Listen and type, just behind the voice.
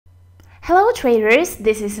Hello traders,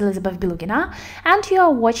 this is Elizabeth Bilugina and you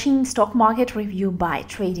are watching Stock Market Review by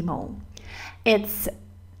Tradimo. It's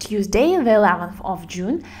Tuesday, the 11th of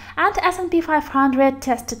June, and S&P 500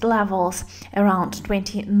 tested levels around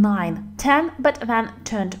 29.10 but then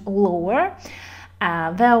turned lower.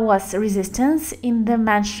 There was resistance in the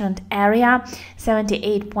mentioned area,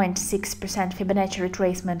 78.6% Fibonacci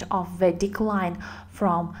retracement of the decline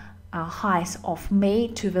from highs of May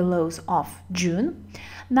to the lows of June.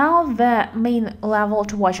 Now the main level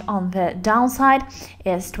to watch on the downside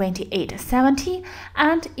is 28.70,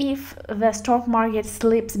 and if the stock market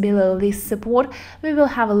slips below this support, we will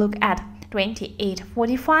have a look at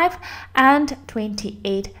 28.45 and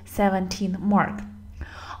 28.17 mark.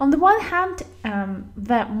 On the one hand,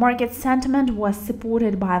 the market sentiment was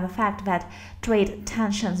supported by the fact that trade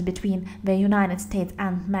tensions between the United States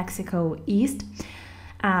and Mexico eased,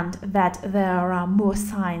 and that there are more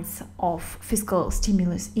signs of fiscal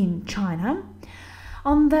stimulus in China.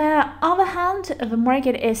 On the other hand, the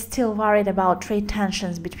market is still worried about trade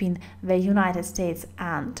tensions between the United States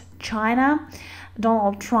and China.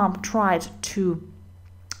 Donald Trump tried to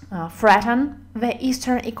threaten the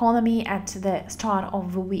Eastern economy at the start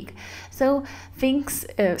of the week, so things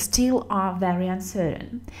still are very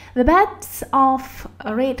uncertain. The bets of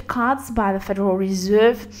rate cuts by the Federal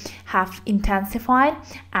Reserve have intensified,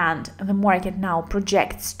 and the market now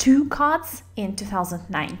projects 2 cuts in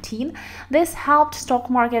 2019. This helped stock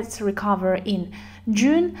markets recover in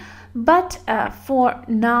June, but for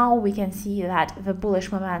now we can see that the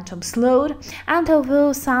bullish momentum slowed, and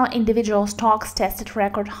although some individual stocks tested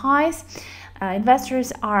record highs,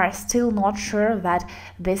 investors are still not sure that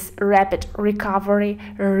this rapid recovery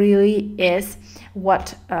really is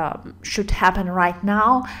what should happen right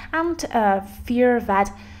now, and fear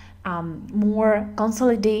that more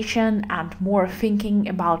consolidation and more thinking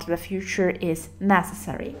about the future is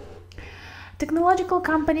necessary. Technological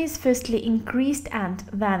companies firstly increased and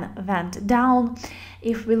then went down.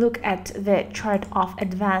 If we look at the chart of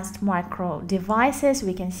advanced micro devices,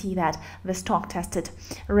 we can see that the stock tested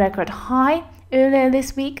record high earlier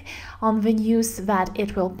this week on the news that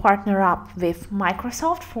it will partner up with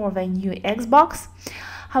Microsoft for the new Xbox.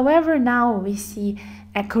 However, now we see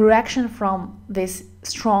a correction from this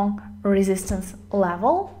strong resistance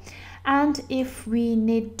level, and if we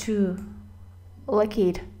need to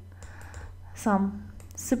locate some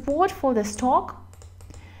support for the stock,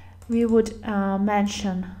 we would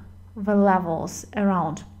mention the levels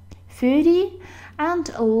around 30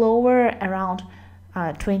 and lower around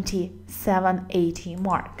 27.80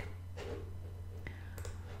 mark.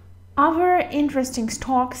 Other interesting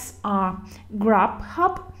stocks are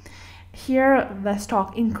GrubHub. Here the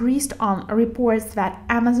stock increased on reports that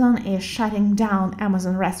Amazon is shutting down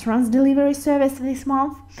Amazon Restaurants delivery service this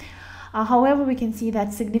month. However, we can see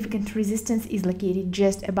that significant resistance is located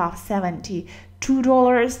just above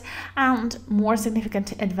 $72, and more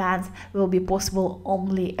significant advance will be possible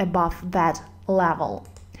only above that level.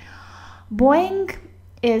 Boeing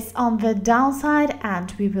is on the downside,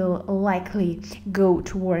 and we will likely go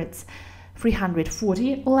towards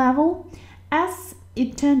 340 level, as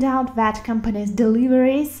it turned out that company's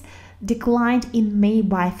deliveries declined in May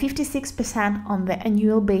by 56% on the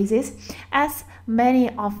annual basis, as many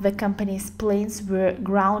of the company's planes were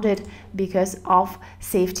grounded because of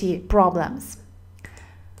safety problems.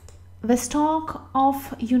 The stock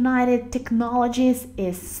of United Technologies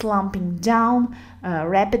is slumping down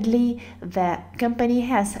rapidly. The company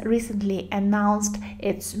has recently announced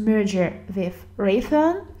its merger with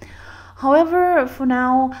Raytheon. However, for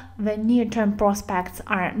now, the near-term prospects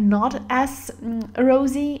are not as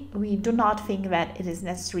rosy. We do not think that it is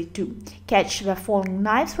necessary to catch the falling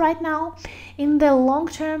knives right now. In the long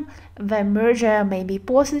term, the merger may be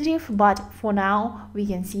positive, but for now, we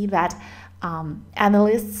can see that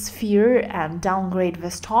analysts fear and downgrade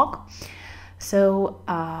the stock. So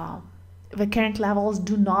the current levels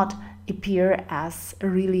do not appear as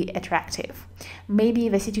really attractive. Maybe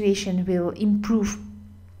the situation will improve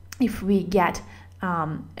if we get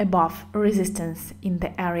above resistance in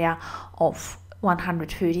the area of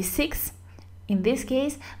 136. In this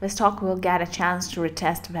case, the stock will get a chance to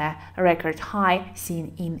retest the record high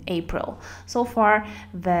seen in April. So far,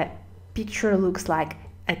 the picture looks like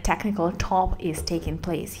a technical top is taking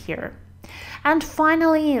place here. And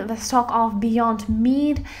finally, the stock of Beyond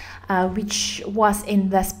Meat, which was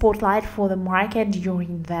in the spotlight for the market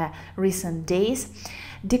during the recent days,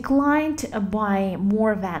 declined by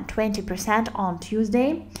more than 20% on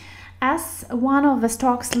Tuesday, As one of the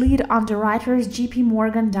stock's lead underwriters, JP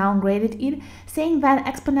Morgan downgraded it, saying that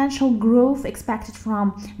exponential growth expected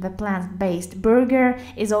from the plant-based burger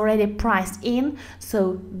is already priced in,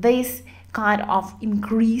 so this kind of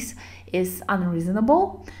increase is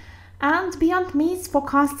unreasonable. And Beyond Meat's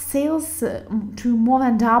forecast sales to more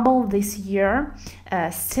than double this year.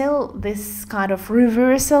 Still, this kind of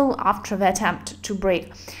reversal after the attempt to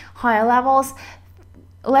break higher levels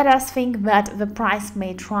let us think that the price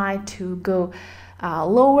may try to go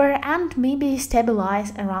lower and maybe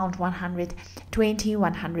stabilize around 120,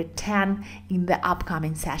 110 in the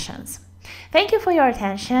upcoming sessions. Thank you for your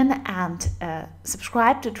attention and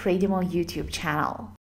subscribe to Tradimo YouTube channel.